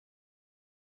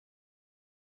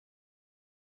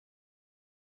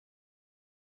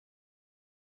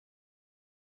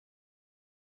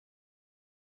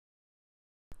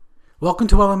Welcome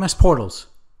to LMS Portals.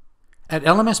 At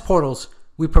LMS Portals,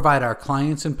 we provide our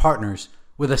clients and partners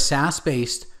with a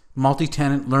SaaS-based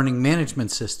multi-tenant learning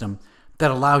management system that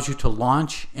allows you to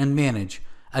launch and manage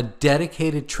a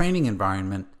dedicated training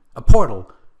environment, a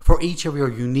portal, for each of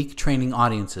your unique training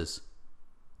audiences.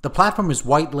 The platform is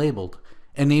white-labeled,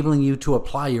 enabling you to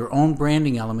apply your own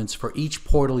branding elements for each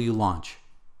portal you launch.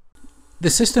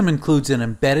 The system includes an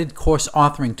embedded course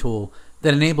authoring tool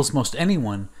that enables most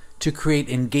anyone to create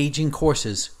engaging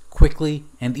courses quickly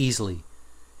and easily.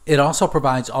 It also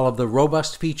provides all of the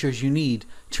robust features you need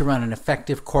to run an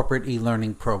effective corporate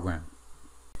e-learning program.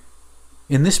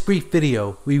 In this brief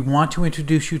video, we want to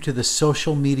introduce you to the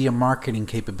social media marketing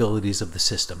capabilities of the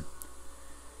system.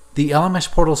 The LMS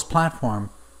Portals platform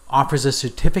offers a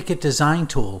certificate design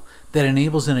tool that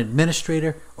enables an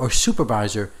administrator or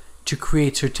supervisor to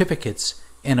create certificates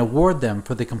and award them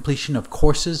for the completion of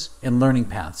courses and learning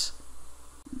paths.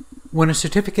 When a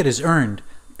certificate is earned,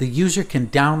 the user can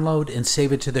download and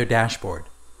save it to their dashboard.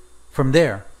 From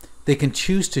there, they can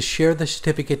choose to share the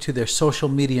certificate to their social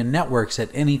media networks at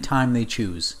any time they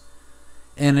choose.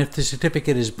 And if the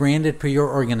certificate is branded for your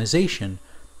organization,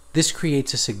 this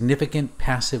creates a significant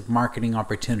passive marketing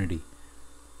opportunity.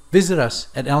 Visit us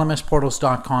at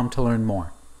lmsportals.com to learn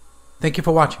more. Thank you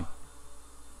for watching.